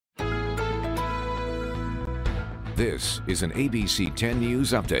This is an ABC 10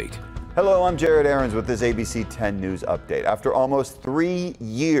 News Update. Hello, I'm Jared Aarons with this ABC 10 News Update. After almost 3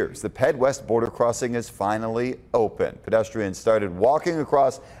 years, the Ped West border crossing is finally open. Pedestrians started walking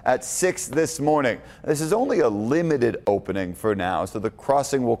across at 6 this morning. This is only a limited opening for now, so the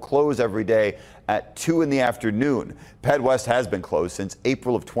crossing will close every day at 2 in the afternoon. Ped West has been closed since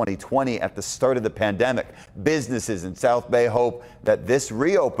April of 2020 at the start of the pandemic. Businesses in South Bay hope that this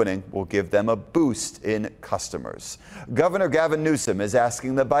reopening will give them a boost in customers. Governor Gavin Newsom is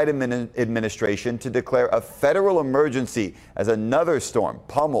asking the Biden administration to declare a federal emergency as another storm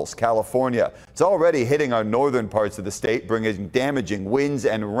pummels California. It's already hitting our northern parts of the state, bringing damaging winds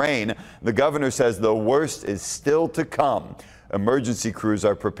and rain. The governor says the worst is still to come. Emergency crews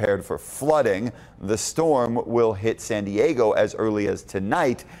are prepared for flooding. The storm will hit San Diego as early as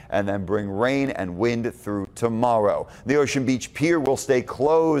tonight and then bring rain and wind through tomorrow. The Ocean Beach Pier will stay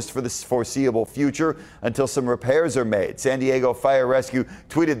closed for the foreseeable future until some repairs are made. San Diego Fire Rescue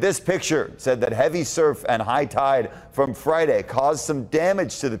tweeted this picture, said that heavy surf and high tide from Friday caused some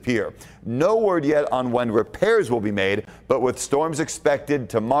damage to the pier. No word yet on when repairs will be made, but with storms expected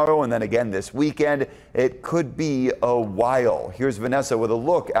tomorrow and then again this weekend, it could be a while. Here's Vanessa with a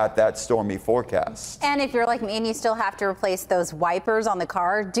look at that stormy forecast. And if you're like me and you still have to replace those wipers on the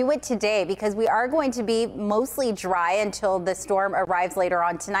car, do it today because we are going to be mostly dry until the storm arrives later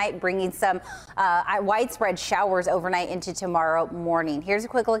on tonight, bringing some widespread showers overnight into tomorrow morning. Here's a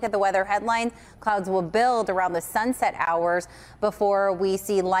quick look at the weather headlines. Clouds will build around the sunset hours before we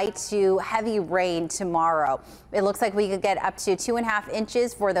see light to heavy rain tomorrow. It looks like we could get up to 2.5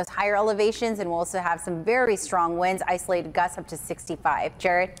 inches for those higher elevations, and we'll also have some very strong winds, isolated gusts up to 65.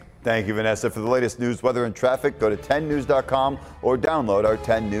 Jared? Thank you, Vanessa. For the latest news, weather, and traffic, go to 10news.com or download our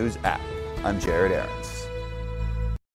 10 News app. I'm Jared Aarons.